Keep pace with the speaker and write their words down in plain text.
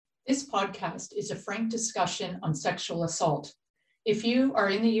This podcast is a frank discussion on sexual assault. If you are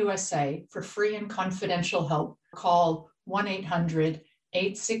in the USA, for free and confidential help, call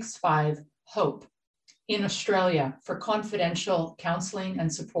 1-800-865-HOPE. In Australia, for confidential counseling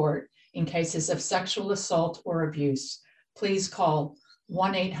and support in cases of sexual assault or abuse, please call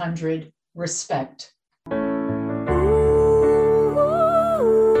 1-800-RESPECT.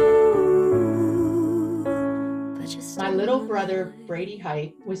 My little brother, Brady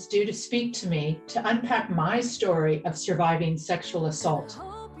Height, was due to speak to me to unpack my story of surviving sexual assault.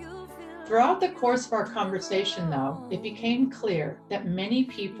 Throughout the course of our conversation, though, it became clear that many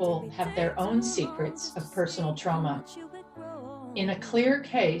people have their own secrets of personal trauma. In a clear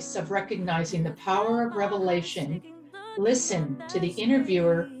case of recognizing the power of revelation, listen to the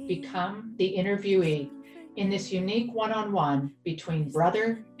interviewer become the interviewee in this unique one-on-one between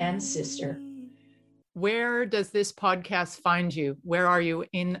brother and sister. Where does this podcast find you? Where are you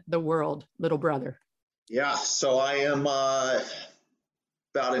in the world, little brother? Yeah, so I am about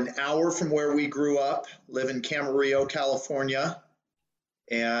an hour from where we grew up, live in Camarillo, California,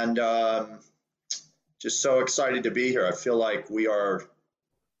 and just so excited to be here. I feel like we are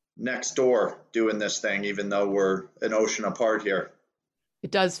next door doing this thing, even though we're an ocean apart here.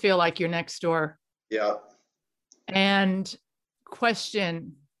 It does feel like you're next door. Yeah. And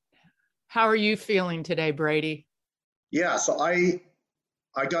question, how are you feeling today, Brady? Yeah, so I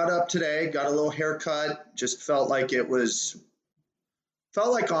got up today, got a little haircut, just felt like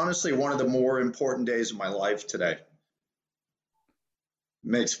honestly one of the more important days of my life today.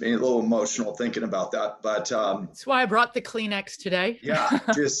 Makes me a little emotional thinking about that, but that's why I brought the Kleenex today. Yeah,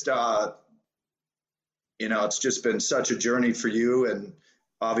 just it's just been such a journey for you and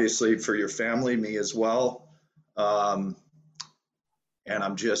obviously for your family, me as well. And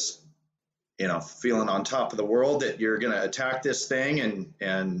I'm just feeling on top of the world that you're going to attack this thing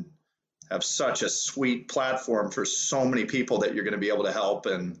and have such a sweet platform for so many people that you're going to be able to help,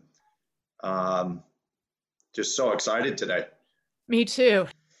 and just so excited today. Me too.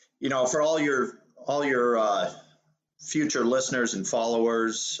 For all your future listeners and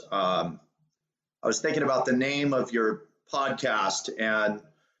followers, I was thinking about the name of your podcast, and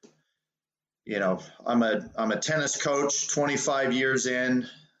I'm a tennis coach, 25 years in.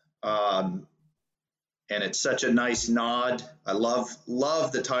 And it's such a nice nod. I love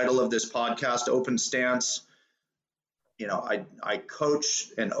the title of this podcast, Open Stance. I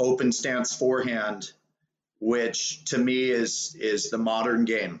coach an open stance forehand, which to me is the modern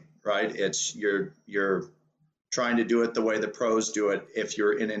game, right? It's you're trying to do it the way the pros do it if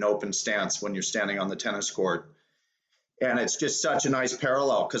you're in an open stance when you're standing on the tennis court. And it's just such a nice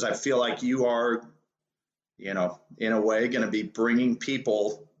parallel because I feel like you are, in a way, going to be bringing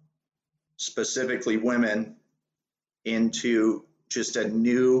people, specifically women, into just a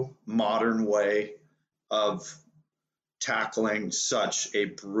new modern way of tackling such a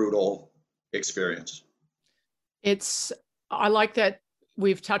brutal experience. I like that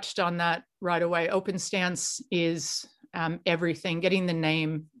we've touched on that right away. Open stance is everything. Getting the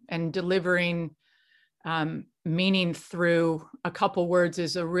name and delivering meaning through a couple words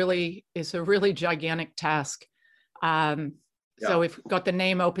is a really gigantic task. So we've got the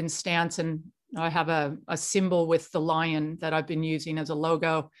name Open Stance, and I have a symbol with the lion that I've been using as a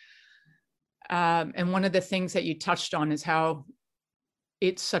logo. And one of the things that you touched on is how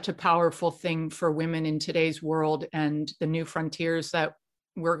it's such a powerful thing for women in today's world and the new frontiers that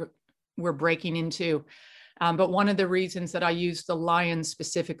we're breaking into. But one of the reasons that I use the lion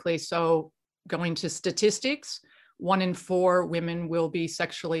specifically, so going to statistics, 1 in 4 women will be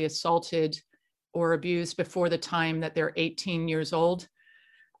sexually assaulted or abused before the time that they're 18 years old.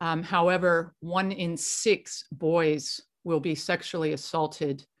 However, 1 in 6 boys will be sexually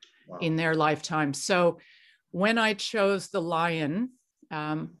assaulted in their lifetime. So when I chose the lion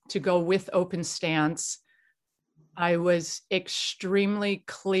to go with Open Stance, I was extremely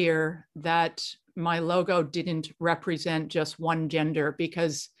clear that my logo didn't represent just one gender,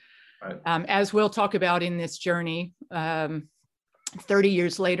 because as we'll talk about in this journey, 30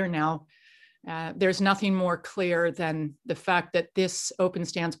 years later now, there's nothing more clear than the fact that this Open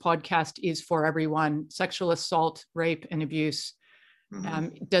Stance podcast is for everyone. Sexual assault, rape, and abuse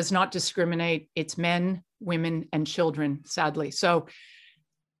does not discriminate. It's men, women, and children, sadly. So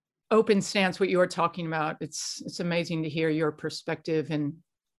Open Stance, what you're talking about, it's amazing to hear your perspective, and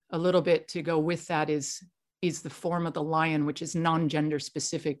a little bit to go with that is the form of the lion, which is non-gender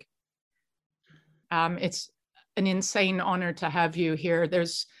specific. It's an insane honor to have you here.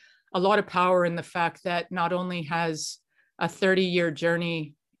 There's a lot of power in the fact that not only has a 30-year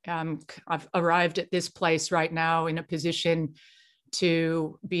journey, I've arrived at this place right now in a position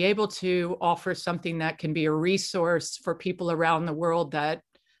to be able to offer something that can be a resource for people around the world that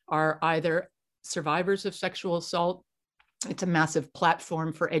are either survivors of sexual assault. It's a massive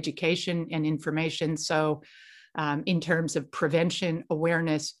platform for education and information. So in terms of prevention,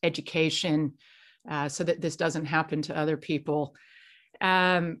 awareness, education, so that this doesn't happen to other people.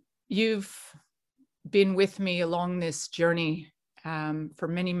 You've been with me along this journey for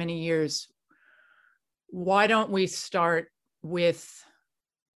many, many years. Why don't we start with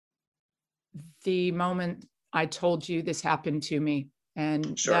the moment I told you this happened to me,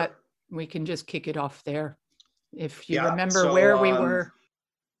 and Sure. that we can just kick it off there. If you Yeah, remember so, where we were.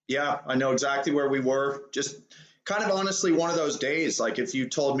 Yeah, I know exactly where we were. Just kind of honestly, one of those days, like if you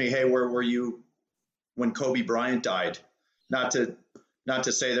told me, hey, where were you when Kobe Bryant died? Not to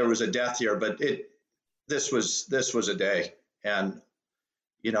say there was a death here, but this was a day. And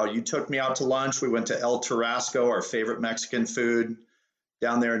you took me out to lunch. We went to El Tarasco, our favorite Mexican food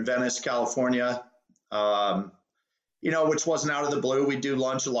down there in Venice, California. Which wasn't out of the blue. We do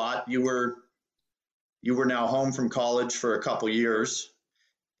lunch a lot. You were now home from college for a couple years.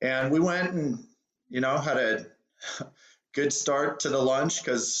 And we went and, had a good start to the lunch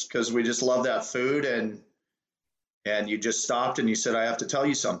because we just love that food. And you just stopped and you said, I have to tell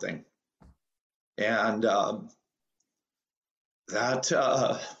you something. And that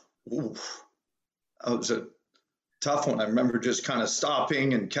was a tough one. I remember just kind of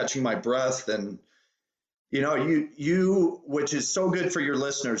stopping and catching my breath. And, you, which is so good for your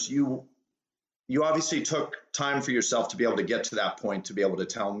listeners, you obviously took time for yourself to be able to get to that point, to be able to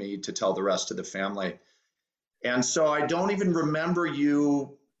tell me, to tell the rest of the family. And so I don't even remember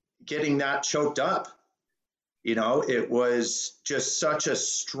you getting that choked up. It was just such a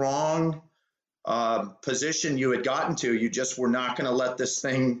strong position you had gotten to. You just were not going to let this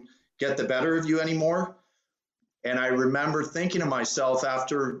thing get the better of you anymore. And I remember thinking to myself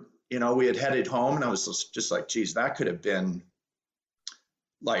after, we had headed home, and I was just like, geez, that could have been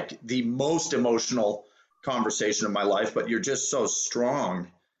like the most emotional conversation of my life, but you're just so strong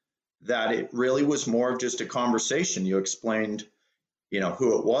that it really was more of just a conversation. You explained,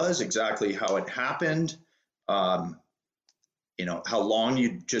 who it was, exactly how it happened, how long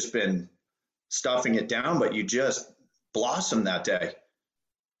you'd just been stuffing it down, but you just blossomed that day.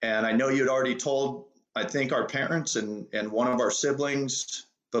 And I know you'd already told, I think, our parents and one of our siblings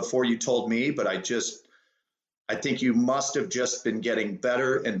before you told me, but I think you must have just been getting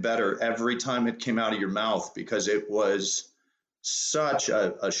better and better every time it came out of your mouth, because it was such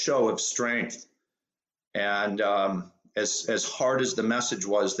a show of strength. And as hard as the message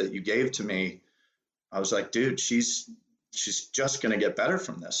was that you gave to me, I was like, dude, she's just going to get better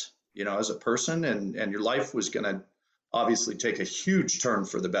from this, as a person, and your life was going to obviously take a huge turn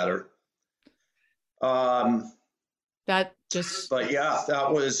for the better. But yeah,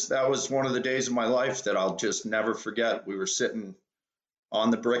 that was one of the days of my life that I'll just never forget. We were sitting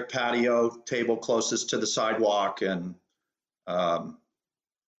on the brick patio table closest to the sidewalk, and I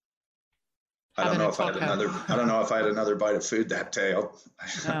don't know if I had another bite of food that day.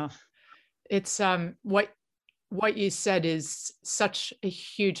 No. It's what you said is such a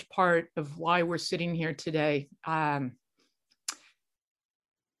huge part of why we're sitting here today.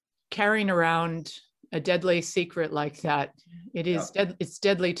 Carrying around a deadly secret like that, it's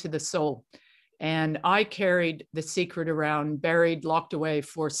deadly to the soul. And I carried the secret around, buried, locked away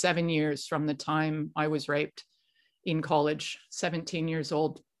for 7 years from the time I was raped in college, 17 years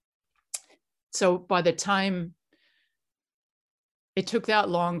old. So by the time it took that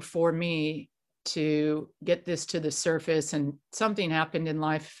long for me to get this to the surface, and something happened in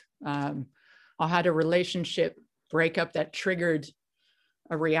life. I had a relationship breakup that triggered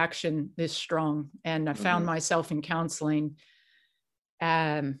a reaction this strong, and I found myself in counseling.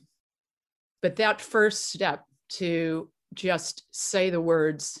 But that first step to just say the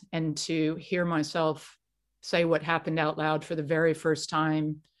words and to hear myself say what happened out loud for the very first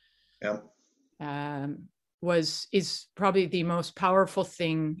time, is probably the most powerful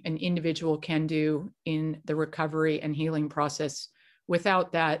thing an individual can do in the recovery and healing process.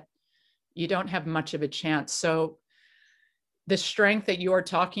 Without that, you don't have much of a chance. So the strength that you're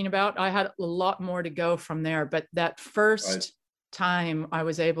talking about, I had a lot more to go from there, but that first time I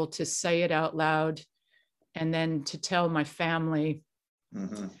was able to say it out loud and then to tell my family,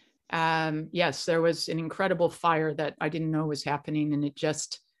 yes, there was an incredible fire that I didn't know was happening, and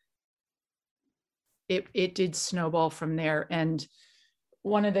it did snowball from there. And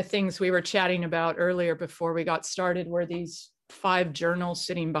one of the things we were chatting about earlier before we got started were these 5 journals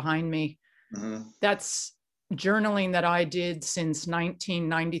sitting behind me. That's journaling that I did since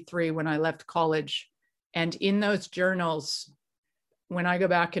 1993 when I left college. And in those journals, when I go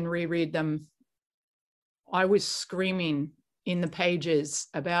back and reread them, I was screaming in the pages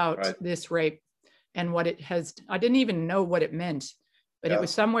about this rape and what it has. I didn't even know what it meant, but it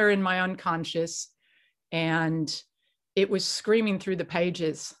was somewhere in my unconscious, and it was screaming through the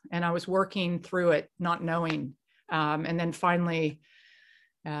pages, and I was working through it, not knowing. And then finally,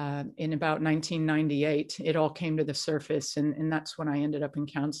 in about 1998, it all came to the surface. And that's when I ended up in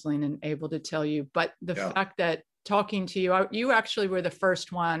counseling and able to tell you. But the fact that talking to you, you actually were the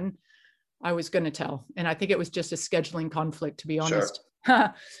first one I was going to tell. And I think it was just a scheduling conflict, to be honest.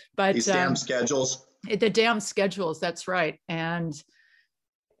 Sure. But these damn schedules. The damn schedules, that's right. And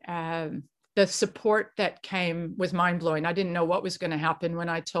the support that came was mind-blowing. I didn't know what was going to happen when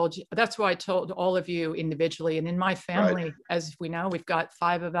I told you. That's why I told all of you individually. And in my family, as we know, we've got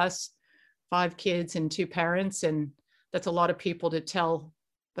 5 of us, 5 kids and 2 parents. And that's a lot of people to tell.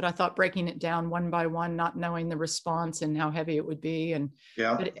 But I thought breaking it down one by one, not knowing the response and how heavy it would be. And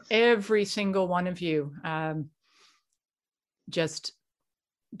but every single one of you just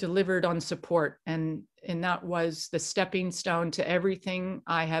delivered on support. And that was the stepping stone to everything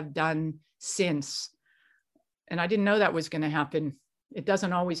I have done since. And I didn't know that was going to happen. It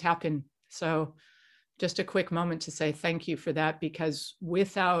doesn't always happen. So just a quick moment to say thank you for that, because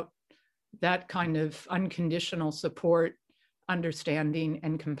without that kind of unconditional support, understanding,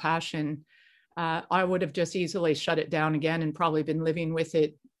 and compassion, I would have just easily shut it down again and probably been living with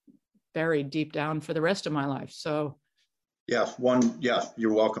it buried deep down for the rest of my life. So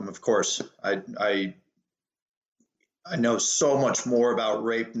you're welcome. Of course. I know so much more about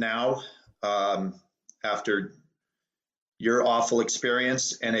rape now, after your awful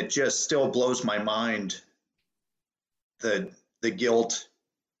experience, and it just still blows my mind, the guilt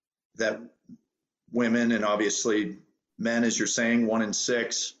that women, and obviously men, as you're saying, 1 in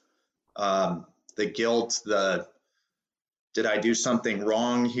 6, the guilt, did I do something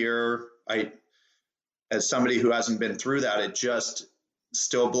wrong here? As somebody who hasn't been through that, it just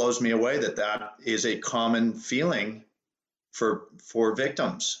still blows me away that is a common feeling for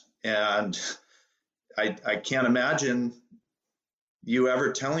victims. And I can't imagine you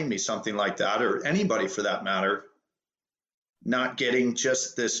ever telling me something like that, or anybody for that matter, not getting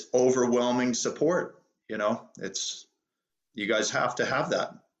just this overwhelming support. You guys have to have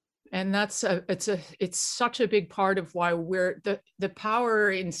that. And it's such a big part of why we're the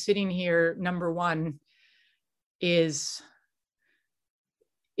power in sitting here. Number one is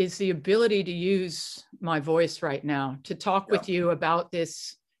the ability to use my voice right now to talk with you about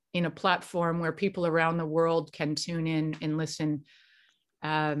this in a platform where people around the world can tune in and listen.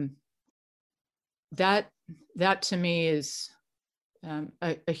 That to me is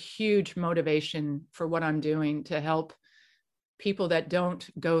a huge motivation for what I'm doing, to help people that don't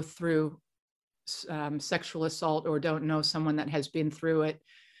go through sexual assault or don't know someone that has been through it.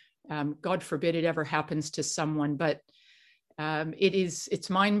 God forbid it ever happens to someone, but it's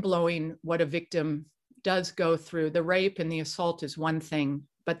mind-blowing what a victim does go through. The rape and the assault is one thing,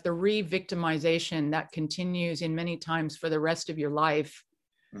 but the re-victimization that continues in many times for the rest of your life.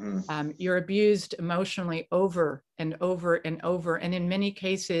 Mm-hmm. You're abused emotionally over and over and over. And in many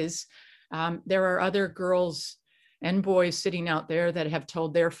cases, there are other girls and boys sitting out there that have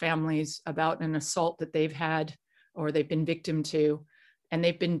told their families about an assault that they've had or they've been victim to, and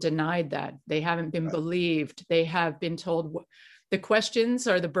they've been denied that. They haven't been believed. They have been told the questions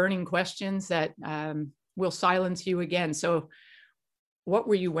are the burning questions that will silence you again. So what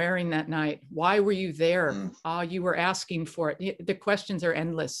were you wearing that night? Why were you there? You were asking for it. The questions are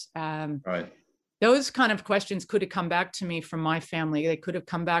endless. Those kind of questions could have come back to me from my family. They could have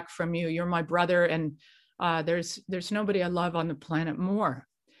come back from you. You're my brother, and there's nobody I love on the planet more.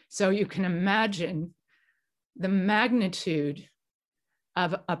 So you can imagine the magnitude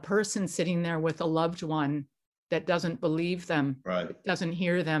of a person sitting there with a loved one that doesn't believe them, doesn't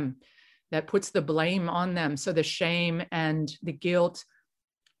hear them, that puts the blame on them. So the shame and the guilt,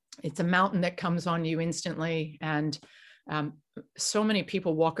 it's a mountain that comes on you instantly. And so many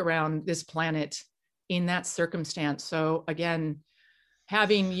people walk around this planet in that circumstance. So again,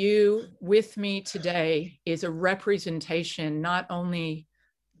 having you with me today is a representation, not only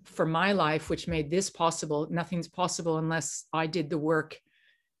for my life, which made this possible. Nothing's possible unless I did the work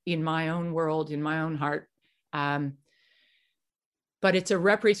in my own world, in my own heart. But it's a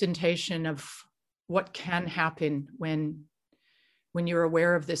representation of what can happen when you're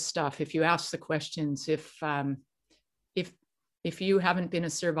aware of this stuff. If you ask the questions, if you haven't been a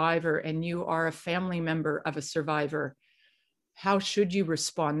survivor and you are a family member of a survivor, how should you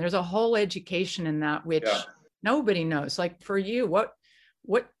respond? There's a whole education in that, which nobody knows. Like for you, what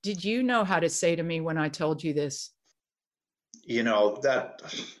did you know how to say to me when I told you this? you know, that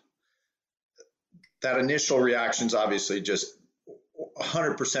initial reaction is obviously just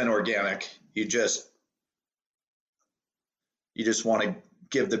 100% organic. You just want to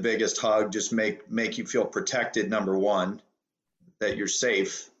give the biggest hug, just make you feel protected, number one, that you're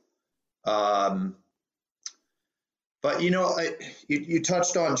safe. But you know, you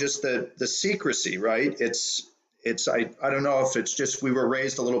touched on just the secrecy, right? I don't know if it's just we were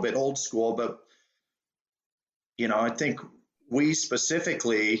raised a little bit old school, but you know, I think we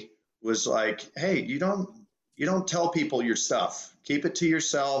specifically was like, hey, you don't tell people your stuff. Keep it to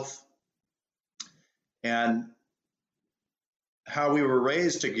yourself. And how we were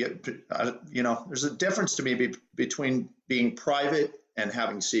raised to get, you know, there's a difference to me between being private and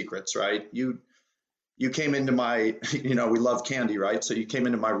having secrets, right? You came into my, you know, we love candy, right? So you came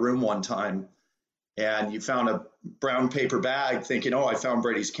into my room one time and you found a brown paper bag thinking, oh, I found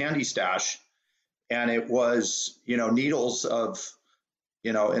Brady's candy stash. And it was, you know, needles of,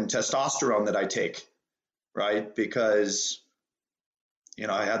 you know, and testosterone that I take, right? Because, you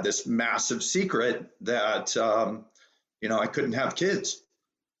know, I had this massive secret that, you know, I couldn't have kids.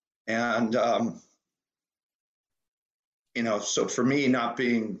 And, you know, so for me, not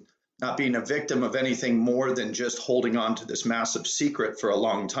being a victim of anything more than just holding on to this massive secret for a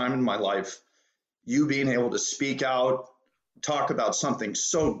long time in my life, you being able to speak out, talk about something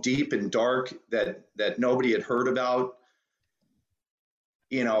so deep and dark that nobody had heard about,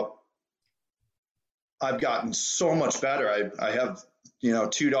 you know, I've gotten so much better. I have, you know,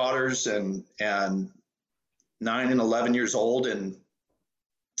 2 daughters and 9 and 11 years old, and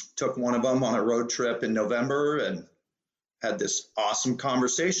took one of them on a road trip in November and had this awesome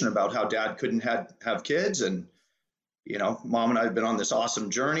conversation about how dad couldn't have kids. And, you know, mom and I have been on this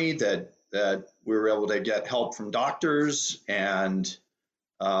awesome journey that we were able to get help from doctors. And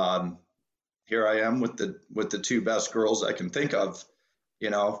here I am with the 2 best girls I can think of,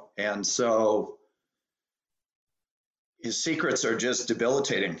 you know. And so his secrets are just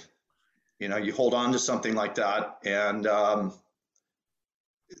debilitating. You know, you hold on to something like that and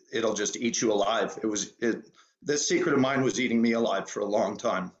it'll just eat you alive. This secret of mine was eating me alive for a long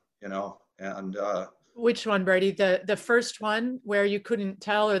time, you know. And which one, Brady? The first one where you couldn't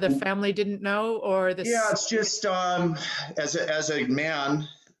tell, or the family didn't know, or the? Yeah, it's just as a man,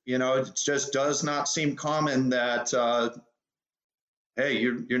 you know, it just does not seem common that hey,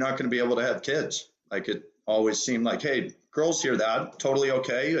 you're not going to be able to have kids. Like, it always seemed like, hey, girls hear that, totally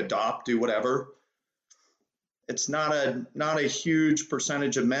okay, adopt, do whatever. It's not a huge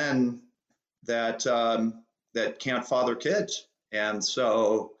percentage of men that that can't father kids. And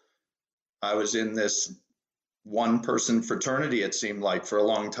so I was in this one person fraternity, it seemed like, for a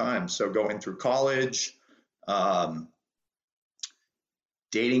long time. So going through college,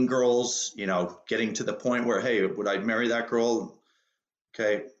 dating girls, you know, getting to the point where, hey, would I marry that girl?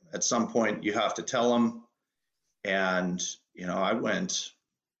 Okay, at some point you have to tell them. And, you know, I went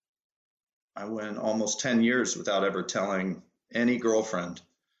almost 10 years without ever telling any girlfriend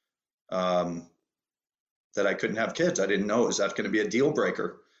that I couldn't have kids. I didn't know, is that going to be a deal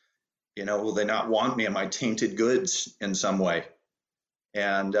breaker? You know, will they not want me? Am I tainted goods in some way?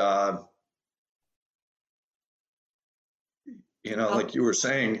 And, you know, like you were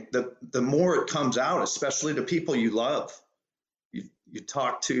saying, the more it comes out, especially to people you love, you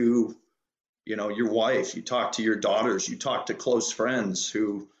talk to, you know, your wife, you talk to your daughters, you talk to close friends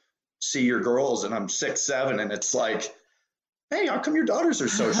who see your girls, and I'm 6'7", and it's like, hey, how come your daughters are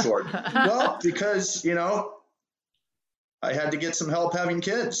so short? Well, because, you know, I had to get some help having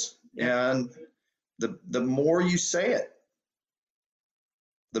kids. Yeah. And the more you say it,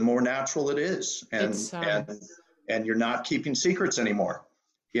 the more natural it is. And you're not keeping secrets anymore.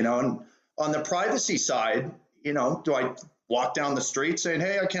 You know, and on the privacy side, you know, do I walk down the street saying,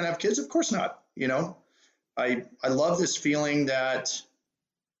 hey, I can't have kids? Of course not. You know, I love this feeling that,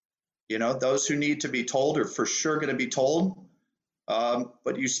 you know, those who need to be told are for sure going to be told.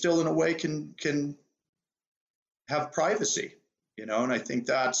 But you still, in a way, can have privacy, you know, and I think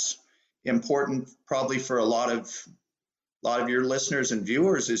that's important probably for a lot of your listeners and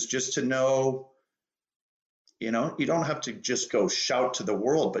viewers, is just to know, you know, you don't have to just go shout to the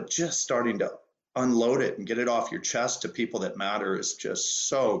world, but just starting to unload it and get it off your chest to people that matter is just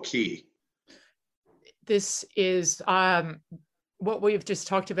so key. This is what we've just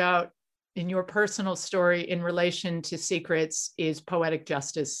talked about in your personal story in relation to secrets is poetic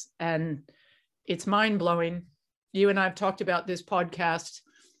justice. And it's mind-blowing. You and I have talked about this podcast.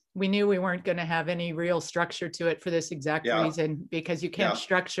 We knew we weren't going to have any real structure to it for this exact reason, because you cannot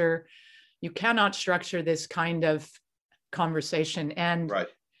structure this kind of conversation. And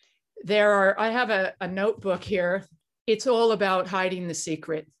I have a notebook here it's all about hiding the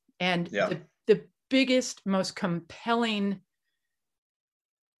secret. And the biggest, most compelling,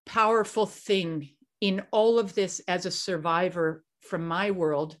 powerful thing in all of this as a survivor from my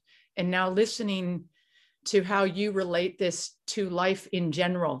world, and now listening to how you relate this to life in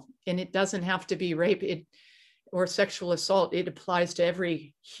general, and it doesn't have to be rape or sexual assault. It applies to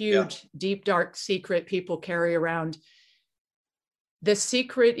every huge, deep, dark secret people carry around. The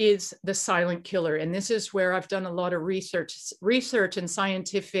secret is the silent killer. And this is where I've done a lot of research and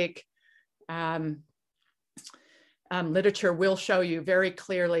scientific literature will show you very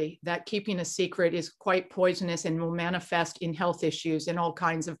clearly that keeping a secret is quite poisonous and will manifest in health issues and all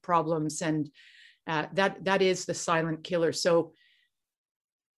kinds of problems. And that is the silent killer. So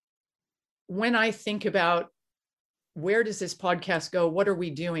when I think about where does this podcast go, what are we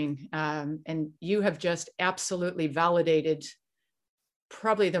doing? And you have just absolutely validated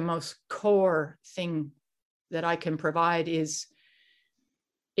probably the most core thing that I can provide is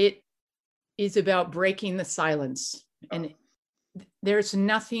it is about breaking the silence. And there's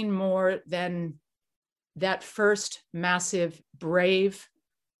nothing more than that first massive, brave,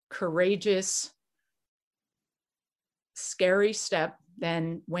 courageous, scary step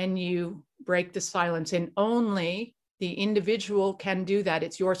than when you break the silence. And only the individual can do that.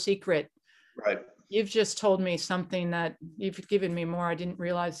 It's your secret. Right. You've just told me something that you've given me more. I didn't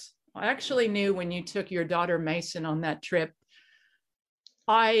realize. I actually knew when you took your daughter Mason on that trip.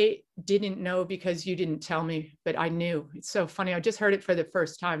 I didn't know because you didn't tell me, but I knew. It's so funny. I just heard it for the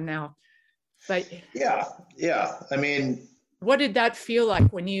first time now. But yeah. I mean, what did that feel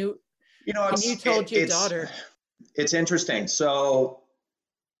like when you told your daughter? It's interesting. So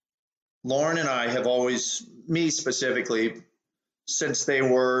Lauren and I have always, me specifically, since they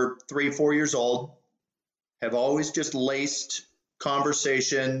were 3-4 years old, have always just laced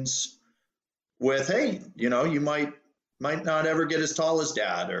conversations with, hey, you might not ever get as tall as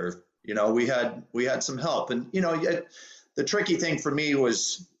dad, or we had some help. And the tricky thing for me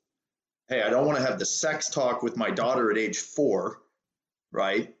was, hey, I don't want to have the sex talk with my daughter at age 4,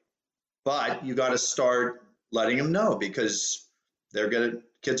 right? But you got to start letting them know, because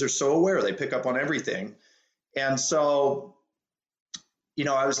kids are so aware, they pick up on everything. And so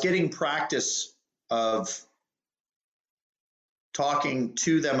I was getting practice of talking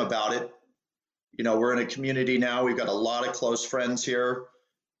to them about it. We're in a community now. We've got a lot of close friends here.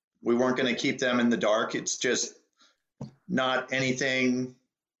 We weren't going to keep them in the dark. It's just not anything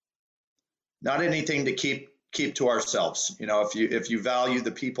to keep to ourselves. If you value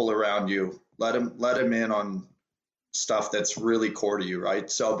the people around you, let them in on stuff that's really core to you,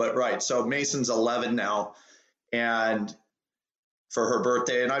 right? So Mason's 11 now, and for her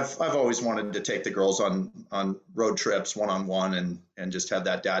birthday, and I've always wanted to take the girls on road trips one-on-one and just have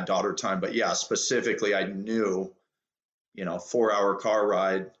that dad-daughter time. But yeah, specifically, I knew, 4-hour car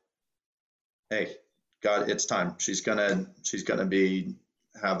ride. Hey, God, it's time. She's gonna be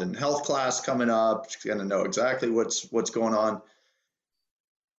having health class coming up. She's gonna know exactly what's going on.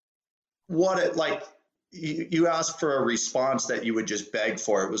 You asked for a response that you would just beg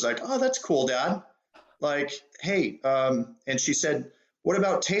for. It was like, oh, that's cool, Dad. Like, hey, and she said, what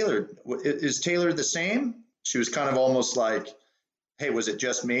about Taylor? Is Taylor the same? She was kind of almost like, hey, was it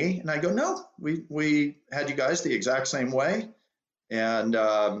just me? And I go, no, we had you guys the exact same way. And,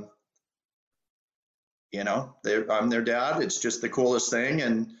 I'm their dad. It's just the coolest thing.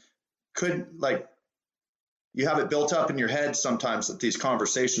 And you have it built up in your head sometimes that these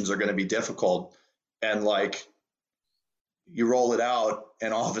conversations are going to be difficult. And you roll it out,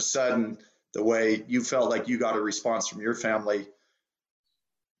 and all of a sudden, the way you felt like you got a response from your family,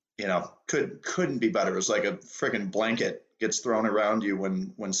 couldn't be better. It was like a freaking blanket gets thrown around you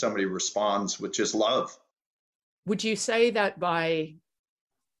when somebody responds with just love. Would you say that by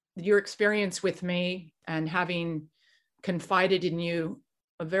your experience with me and having confided in you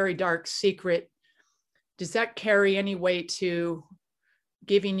a very dark secret, does that carry any weight to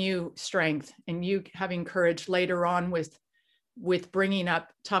giving you strength and you having courage later on with bringing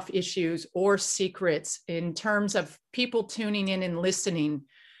up tough issues or secrets in terms of people tuning in and listening?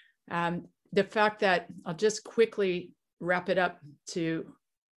 The fact that, I'll just quickly wrap it up to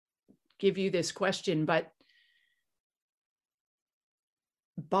give you this question, but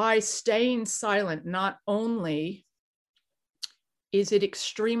by staying silent, not only is it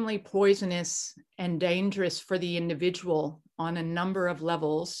extremely poisonous and dangerous for the individual on a number of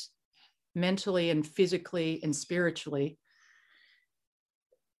levels, mentally and physically and spiritually.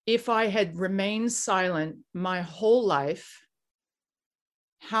 If I had remained silent my whole life,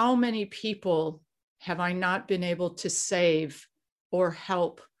 how many people have I not been able to save or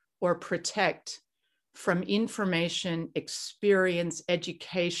help or protect from information, experience,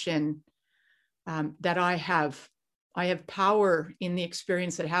 education that I have. I have power in the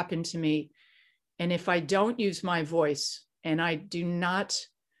experience that happened to me. And if I don't use my voice and I do not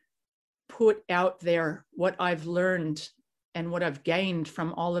put out there what I've learned and what I've gained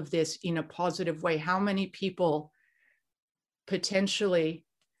from all of this in a positive way, how many people potentially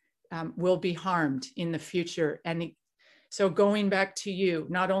will be harmed in the future? And so going back to you,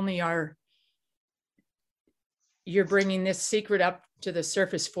 not only are you're bringing this secret up to the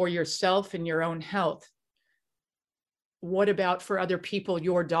surface for yourself and your own health, what about for other people,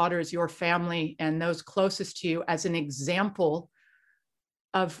 your daughters, your family, and those closest to you, as an example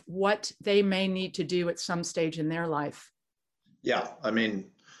of what they may need to do at some stage in their life? Yeah, I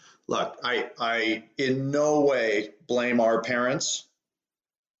mean, look, I in no way blame our parents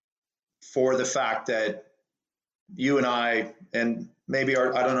for the fact that you and I, and maybe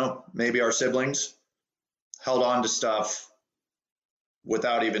I don't know, maybe our siblings held on to stuff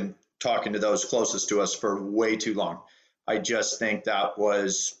without even talking to those closest to us for way too long. I just think that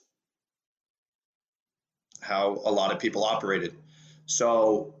was how a lot of people operated.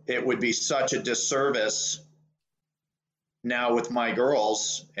 So it would be such a disservice now with my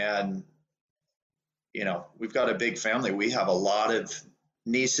girls, and we've got a big family. We have a lot of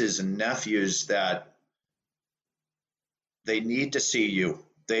nieces and nephews that they need to see you.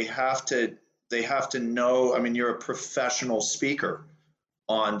 They have to know. I mean, you're a professional speaker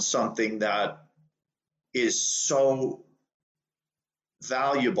on something that is so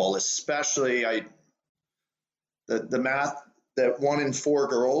valuable, especially the math that 1 in 4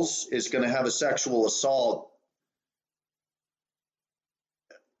 girls is going to have a sexual assault.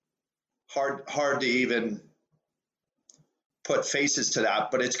 Hard to even put faces to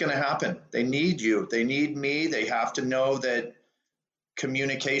that, but it's going to happen. They need you. They need me. They have to know that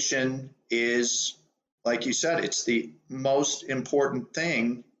communication is, like you said, it's the most important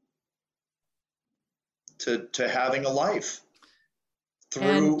thing to having a life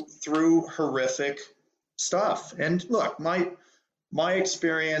through horrific stuff. And look, my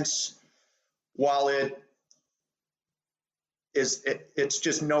experience, while it's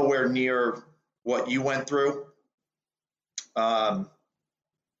just nowhere near what you went through, but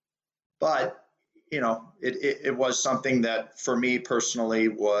it was something that for me personally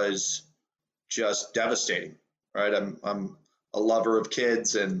was just devastating, right? I'm a lover of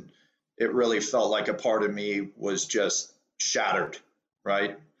kids, and it really felt like a part of me was just shattered,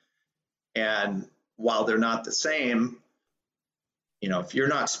 right? And while they're not the same, if you're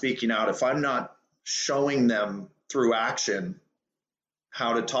not speaking out, if I'm not showing them through action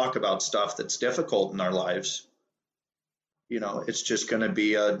how to talk about stuff that's difficult in our lives, it's just going to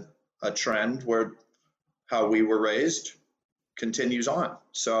be a trend where how we were raised continues on.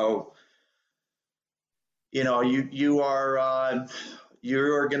 So, you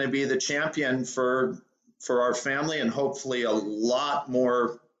are going to be the champion for our family, and hopefully a lot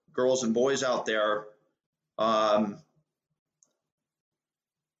more girls and boys out there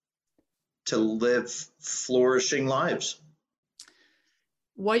to live flourishing lives.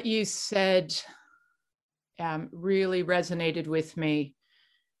 What you said really resonated with me.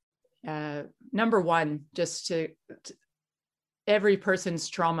 Number one, just to every person's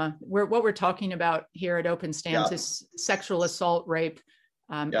trauma. What we're talking about here at Open Stance is sexual assault, rape,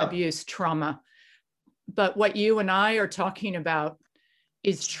 abuse, trauma. But what you and I are talking about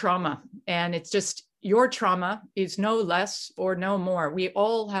is trauma. And it's just your trauma is no less or no more. We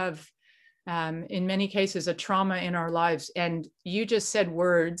all have, in many cases, a trauma in our lives. And you just said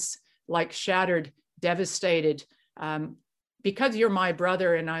words like shattered, devastated, because you're my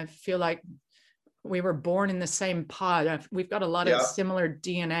brother, and I feel like we were born in the same pod. We've got a lot of similar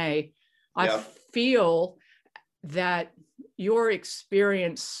DNA. I feel that your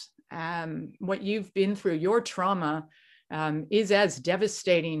experience, what you've been through, your trauma, is as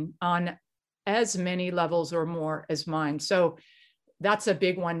devastating on as many levels or more as mine. So that's a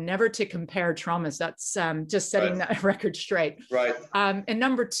big one. Never to compare traumas. That's just setting that record straight. Right. And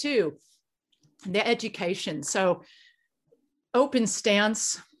number two, the education. So Open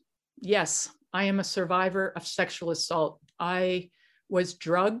Stance, yes, I am a survivor of sexual assault. I was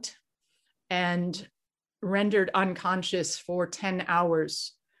drugged and rendered unconscious for 10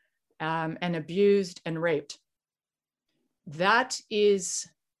 hours and abused and raped. That is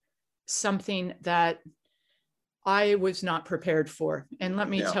something that I was not prepared for. And let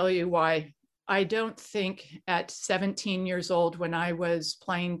me tell you why. I don't think at 17 years old, when I was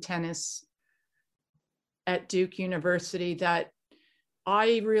playing tennis at Duke University, that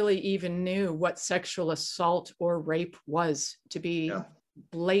I really even knew what sexual assault or rape was, to be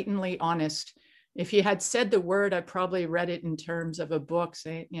blatantly honest. If you had said the word, I probably read it in terms of a book,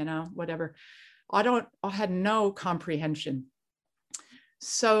 say, you know, whatever. I had no comprehension.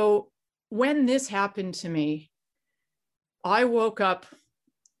 So when this happened to me, I woke up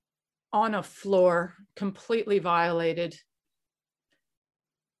on a floor completely violated,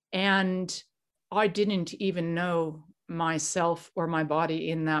 and I didn't even know myself or my body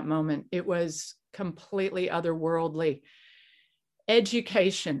in that moment. It was completely otherworldly.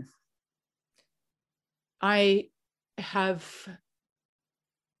 Education. I have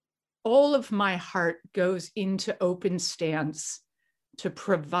all of my heart goes into Open Stance to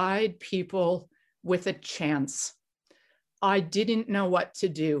provide people with a chance. I didn't know what to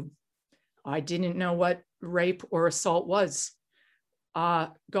do. I didn't know what rape or assault was.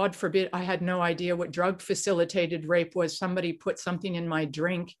 God forbid, I had no idea what drug facilitated rape was. Somebody put something in my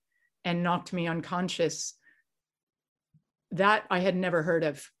drink and knocked me unconscious. That I had never heard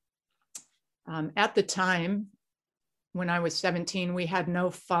of. At the time, when I was 17, we had no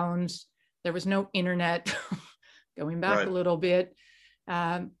phones. There was no internet, going back a little bit.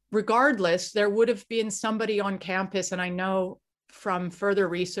 Regardless, there would have been somebody on campus, and I know from further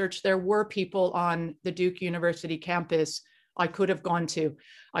research, there were people on the Duke University campus I could have gone to.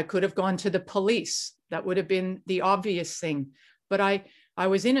 I could have gone to the police. That would have been the obvious thing. But I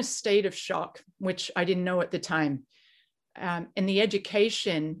was in a state of shock, which I didn't know at the time. And the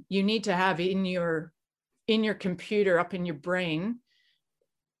education you need to have in your computer, up in your brain,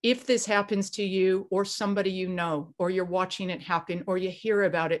 if this happens to you or somebody you know, or you're watching it happen, or you hear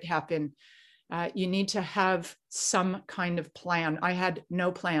about it happen, you need to have some kind of plan. I had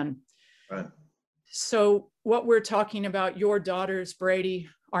no plan. Right. So what we're talking about, your daughters, Brady,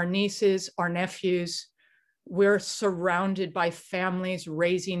 our nieces, our nephews, we're surrounded by families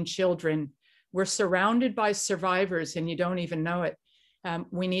raising children. We're surrounded by survivors, and you don't even know it.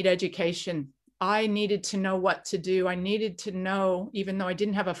 We need education. I needed to know what to do. I needed to know, even though I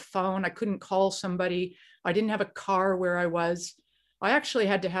didn't have a phone, I couldn't call somebody. I didn't have a car where I was. I actually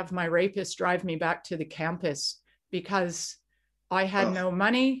had to have my rapist drive me back to the campus because I had no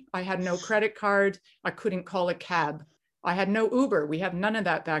money. I had no credit card. I couldn't call a cab. I had no Uber. We have none of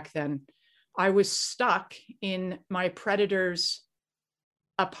that back then. I was stuck in my predator's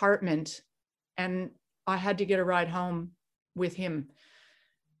apartment, and I had to get a ride home with him.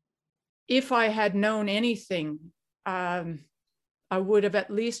 If I had known anything, I would have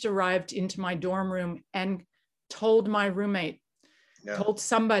at least arrived into my dorm room and told my roommate, told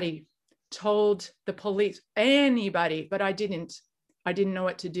somebody, told the police, anybody, but I didn't know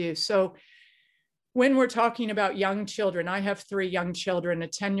what to do. So when we're talking about young children, I have 3 young children, a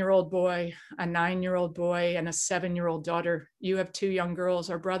 10-year-old boy, a 9-year-old boy, and a 7-year-old daughter. You have 2 young girls.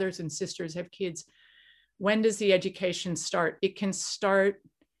 Our brothers and sisters have kids. When does the education start? It can start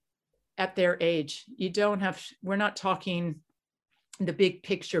at their age. We're not talking the big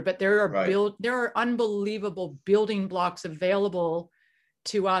picture, but there are unbelievable building blocks available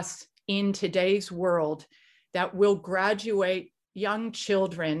to us in today's world that will graduate young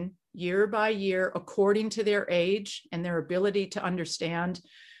children year by year according to their age and their ability to understand.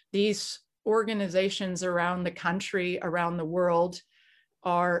 These organizations around the country, around the world,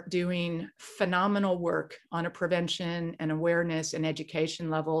 are doing phenomenal work on a prevention and awareness and education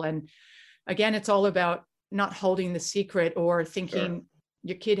level. And again, it's all about not holding the secret or thinking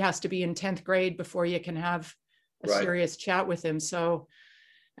your kid has to be in 10th grade before you can have a serious chat with him. So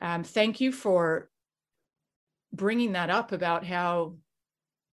thank you for bringing that up about how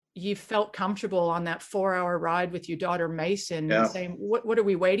you felt comfortable on that 4-hour ride with your daughter Mason and saying, what are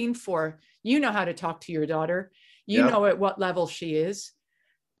we waiting for? You know how to talk to your daughter. You know at what level she is.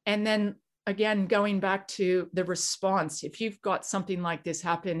 And then again, going back to the response, if you've got something like this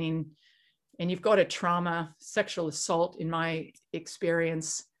happening and you've got a trauma, sexual assault, in my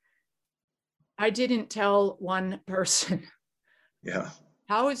experience, I didn't tell one person.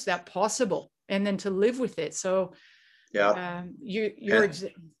 How is that possible? And then to live with it. So go ahead.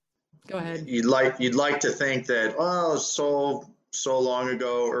 You'd like to think that, oh, so long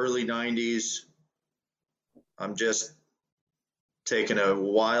ago, early 90s. I'm just taking a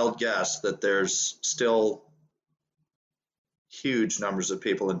wild guess that there's still huge numbers of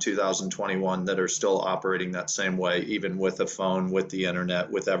people in 2021 that are still operating that same way, even with a phone, with the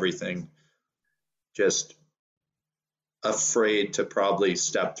internet, with everything. Just afraid to probably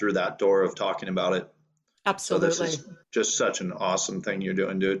step through that door of talking about it. Absolutely. So this is just such an awesome thing you're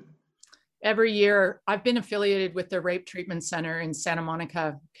doing, dude. Every year, I've been affiliated with the Rape Treatment Center in Santa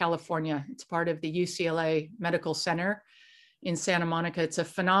Monica, California. It's part of the UCLA Medical Center in Santa Monica. It's a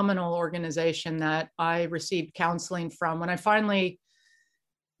phenomenal organization that I received counseling from. When I finally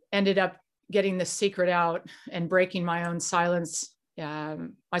ended up getting the secret out and breaking my own silence.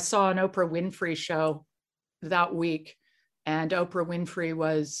 I saw an Oprah Winfrey show that week, and Oprah Winfrey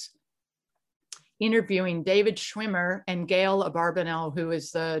was interviewing David Schwimmer and Gail Abarbanel, who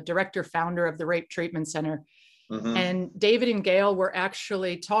is the director founder of the Rape Treatment Center. Mm-hmm. And David and Gail were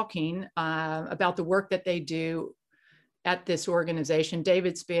actually talking about the work that they do at this organization.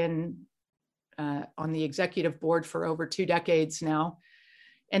 David's been on the executive board for over 2 decades now.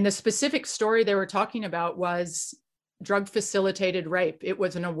 And the specific story they were talking about was drug facilitated rape. It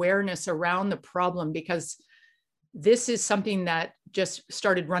was an awareness around the problem, because this is something that just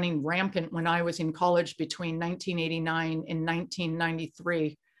started running rampant when I was in college between 1989 and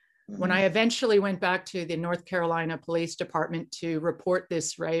 1993. When I eventually went back to the North Carolina Police Department to report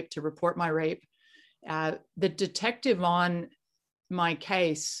this rape, to report my rape, the detective on my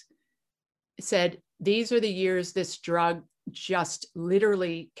case said, these are the years this drug just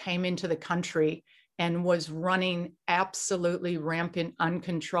literally came into the country and was running absolutely rampant,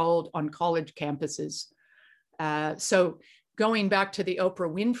 uncontrolled on college campuses. So going back to the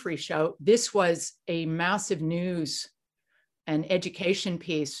Oprah Winfrey show, this was a massive news and education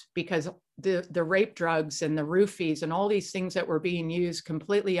piece, because the rape drugs and the roofies and all these things that were being used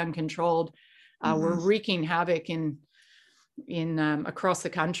completely uncontrolled were wreaking havoc in across the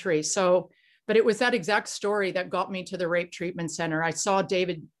country. So, but it was that exact story that got me to the Rape Treatment Center. I saw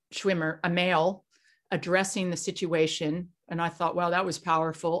David Schwimmer, a male, addressing the situation, and I thought, wow, that was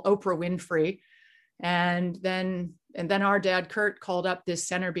powerful. Oprah Winfrey. And then our dad, Kurt, called up this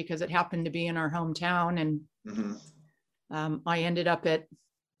center because it happened to be in our hometown. And I ended up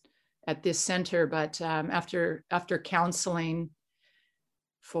at this center, but after counseling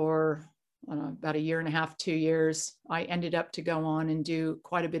for about 1.5 years, 2 years, I ended up to go on and do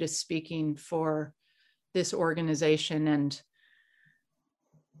quite a bit of speaking for this organization.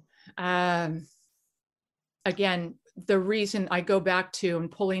 And again, the reason I go back to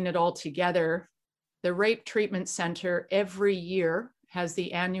and pulling it all together, the Rape Treatment Center every year has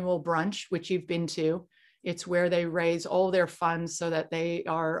the annual brunch, which you've been to. It's where they raise all their funds so that they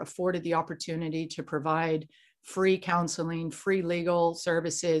are afforded the opportunity to provide free counseling, free legal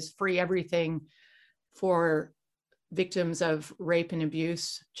services, free everything for victims of rape and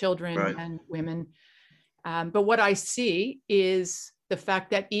abuse, children and women. But what I see is the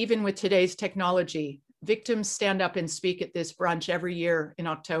fact that even with today's technology, victims stand up and speak at this brunch every year in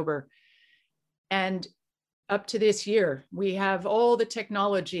October. And up to this year, we have all the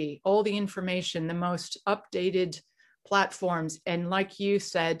technology, all the information, the most updated platforms. And like you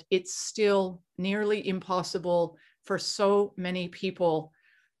said, it's still nearly impossible for so many people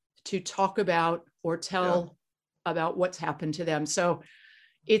to talk about or tell about what's happened to them. So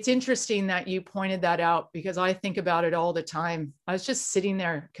it's interesting that you pointed that out, because I think about it all the time. I was just sitting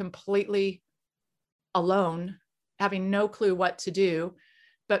there completely alone, having no clue what to do.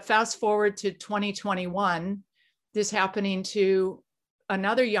 But fast forward to 2021, this happening to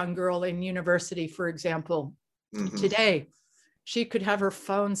another young girl in university, for example. Today, she could have her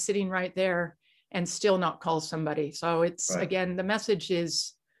phone sitting right there and still not call somebody. So it's, again, the message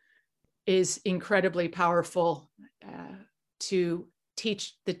is incredibly powerful to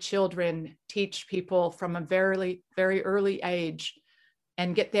teach the children, teach people from a very, very early age,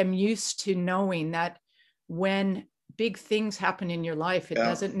 and get them used to knowing that when big things happen in your life, it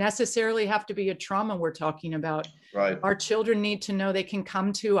doesn't necessarily have to be a trauma we're talking about. Our children need to know they can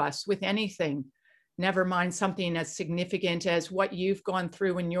come to us with anything, never mind something as significant as what you've gone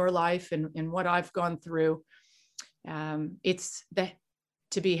through in your life and what I've gone through. It's that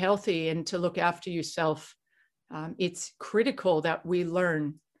to be healthy and to look after yourself, it's critical that we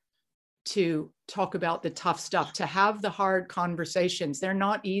learn to talk about the tough stuff, to have the hard conversations. They're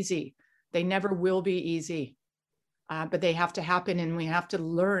not easy. They never will be easy. But they have to happen, and we have to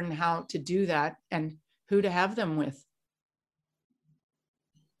learn how to do that and who to have them with.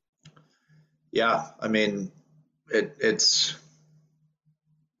 Yeah, I mean, it's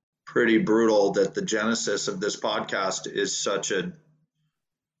pretty brutal that the genesis of this podcast is such a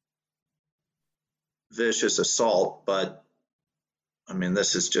vicious assault, but I mean,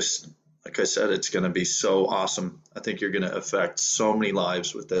 this is just, like I said, it's going to be so awesome. I think you're going to affect so many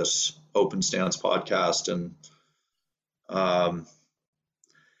lives with this Open Stance podcast, and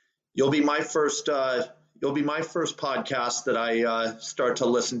you'll be my first podcast that I start to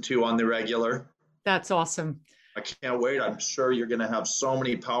listen to on the regular. That's awesome. I can't wait. I'm sure you're going to have so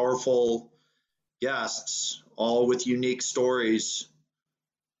many powerful guests, all with unique stories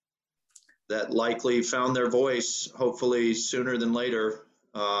that likely found their voice, hopefully sooner than later.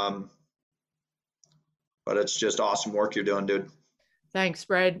 But it's just awesome work you're doing, dude. Thanks,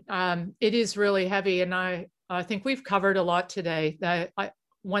 Brad. It is really heavy, and I think we've covered a lot today.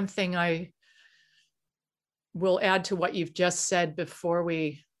 One thing I will add to what you've just said before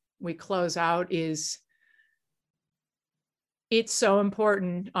we close out is it's so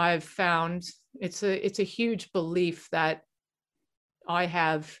important. I've found it's a huge belief that I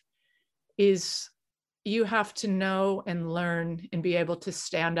have is you have to know and learn and be able to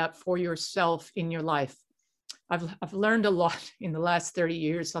stand up for yourself in your life. I've learned a lot in the last 30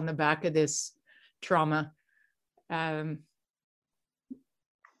 years on the back of this trauma. But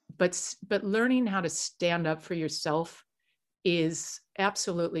learning how to stand up for yourself is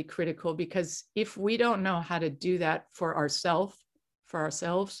absolutely critical, because if we don't know how to do that for ourselves,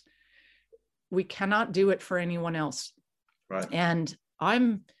 we cannot do it for anyone else. Right. And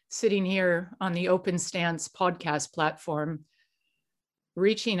I'm sitting here on the Open Stance podcast platform,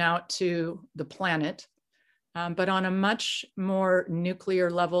 reaching out to the planet, but on a much more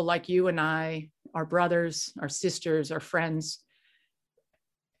nuclear level, like you and I, our brothers, our sisters, our friends,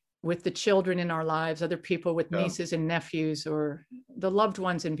 with the children in our lives, other people with nieces and nephews, or the loved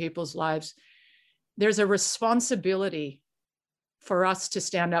ones in people's lives. There's a responsibility for us to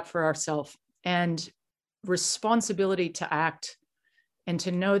stand up for ourselves, and responsibility to act and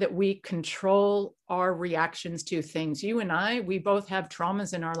to know that we control our reactions to things. You and I, we both have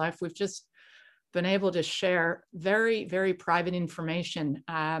traumas in our life. We've just been able to share very, very private information,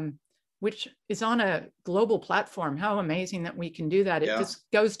 which is on a global platform. How amazing that we can do that. It just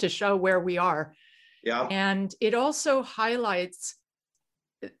goes to show where we are. Yeah. And it also highlights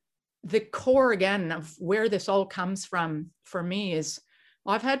the core again of where this all comes from for me is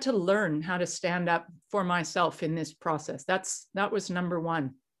I've had to learn how to stand up for myself in this process. That was number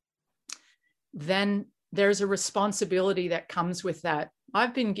one. Then there's a responsibility that comes with that.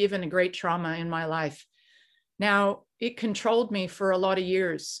 I've been given a great trauma in my life. Now, it controlled me for a lot of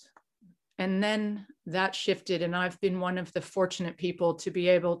years. And then that shifted, and I've been one of the fortunate people to be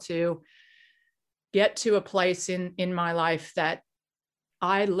able to get to a place in my life that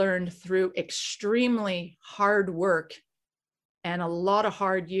I learned through extremely hard work and a lot of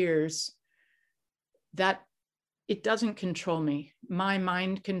hard years that it doesn't control me. My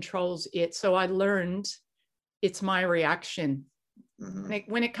mind controls it. So I learned it's my reaction.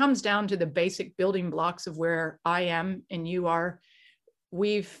 Mm-hmm. When it comes down to the basic building blocks of where I am and you are,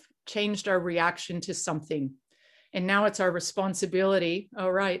 we've changed our reaction to something. And now it's our responsibility.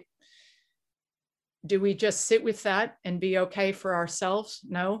 All right. Do we just sit with that and be okay for ourselves?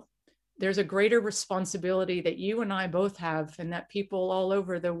 No. There's a greater responsibility that you and I both have, and that people all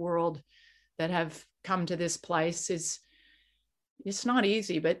over the world that have come to this place is, it's not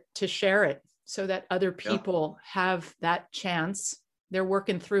easy, but to share it so that other people have that chance. They're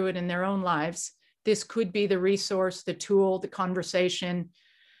working through it in their own lives. This could be the resource, the tool, the conversation.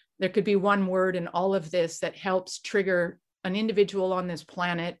 There could be one word in all of this that helps trigger an individual on this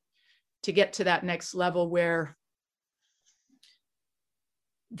planet to get to that next level where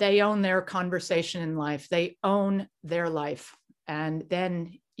they own their conversation in life. They own their life. And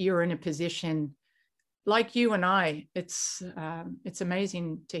then you're in a position like you and I. It's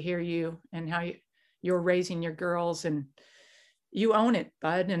amazing to hear you and how you're raising your girls, and you own it,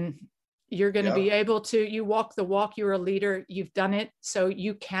 bud. And you're going to be able to, you walk the walk, you're a leader, you've done it. So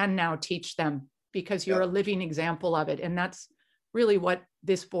you can now teach them because you're a living example of it. And that's really what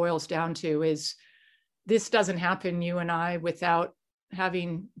this boils down to is this doesn't happen, you and I, without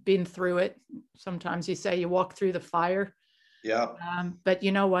having been through it. Sometimes you say you walk through the fire. Yeah. But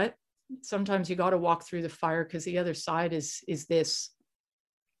you know what? Sometimes you got to walk through the fire because the other side is this.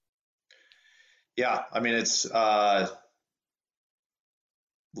 Yeah. I mean, it's a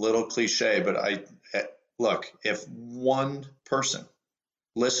little cliche, but look, if one person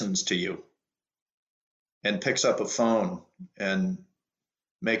listens to you and picks up a phone and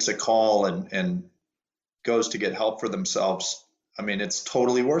makes a call and goes to get help for themselves, I mean, it's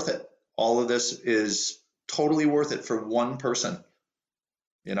totally worth it. All of this is totally worth it for one person,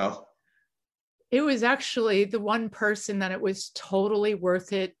 you know? It was actually the one person that it was totally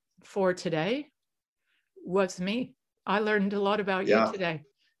worth it for today was me. I learned a lot about you today,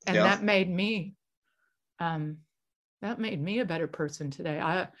 and that made me a better person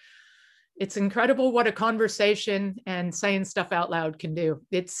today. It's incredible what a conversation and saying stuff out loud can do.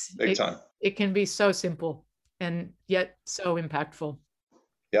 It's big time. It can be so simple and yet so impactful.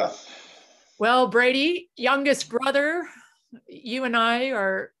 Yeah. Well, Brady, youngest brother, you and I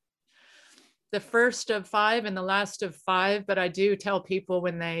are the first of 5 and the last of 5, but I do tell people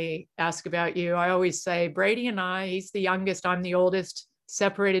when they ask about you, I always say Brady and I, he's the youngest, I'm the oldest,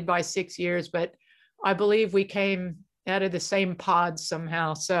 separated by 6 years, but I believe we came out of the same pod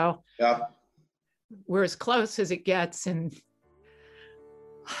somehow. So Yeah. we're as close as it gets. And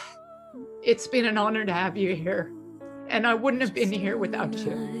it's been an honor to have you here. And I wouldn't have been here without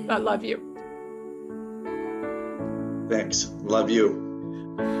you. I love you. Thanks. Love you.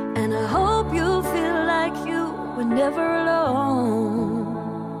 And I hope you feel like you were never alone.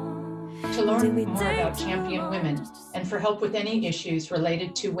 To learn more about Champion Women and for help with any issues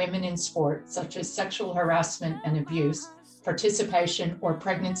related to women in sport, such as sexual harassment and abuse, participation, or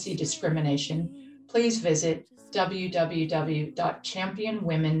pregnancy discrimination, please visit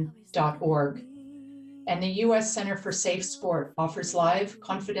www.championwomen.org. And the U.S. Center for Safe Sport offers live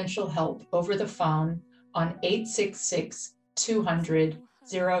confidential help over the phone on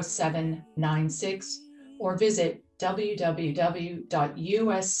 866-200-0796 or visit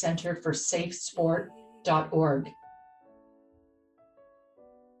www.uscenterforsafesport.org.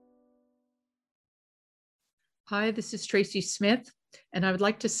 Hi, this is Tracy Smith, and I would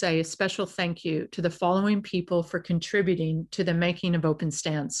like to say a special thank you to the following people for contributing to the making of Open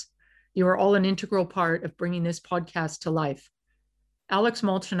Stance. You are all an integral part of bringing this podcast to life. Alex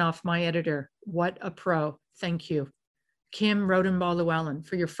Molchanoff, my editor, what a pro, thank you. Kim Rodenbaugh-Llewellyn,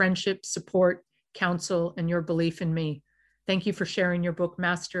 for your friendship, support, counsel, and your belief in me. Thank you for sharing your book,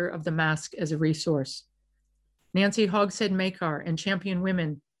 Master of the Mask, as a resource. Nancy Hogshead-Makar and Champion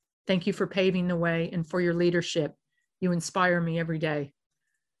Women, thank you for paving the way and for your leadership. You inspire me every day.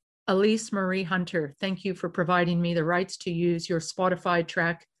 Elise Marie Hunter, thank you for providing me the rights to use your Spotify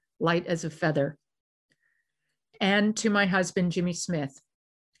track, Light as a Feather. And to my husband, Jimmy Smith,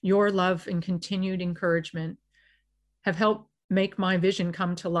 your love and continued encouragement have helped make my vision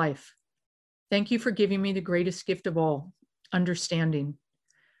come to life. Thank you for giving me the greatest gift of all, understanding.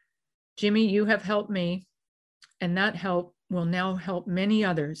 Jimmy, you have helped me, and that help will now help many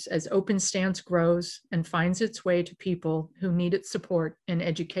others as Open Stance grows and finds its way to people who need its support and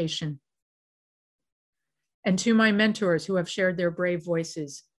education. And to my mentors who have shared their brave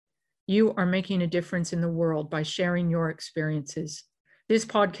voices, you are making a difference in the world by sharing your experiences. This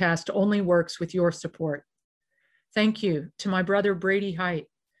podcast only works with your support. Thank you to my brother Brady Height,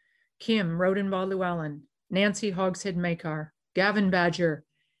 Kim Rodenbaugh-Llewellyn, Nancy Hogshead-Makar, Gavin Badger,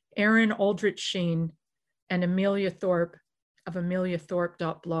 Aaron Aldrich Sheen, and Amelia Thorpe of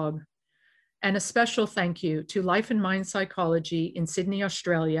ameliathorpe.blog. And a special thank you to Life and Mind Psychology in Sydney,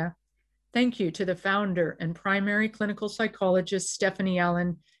 Australia. Thank you to the founder and primary clinical psychologist, Stephanie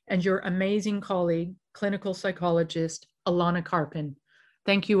Allen, and your amazing colleague, clinical psychologist, Alana Karpin.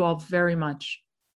 Thank you all very much.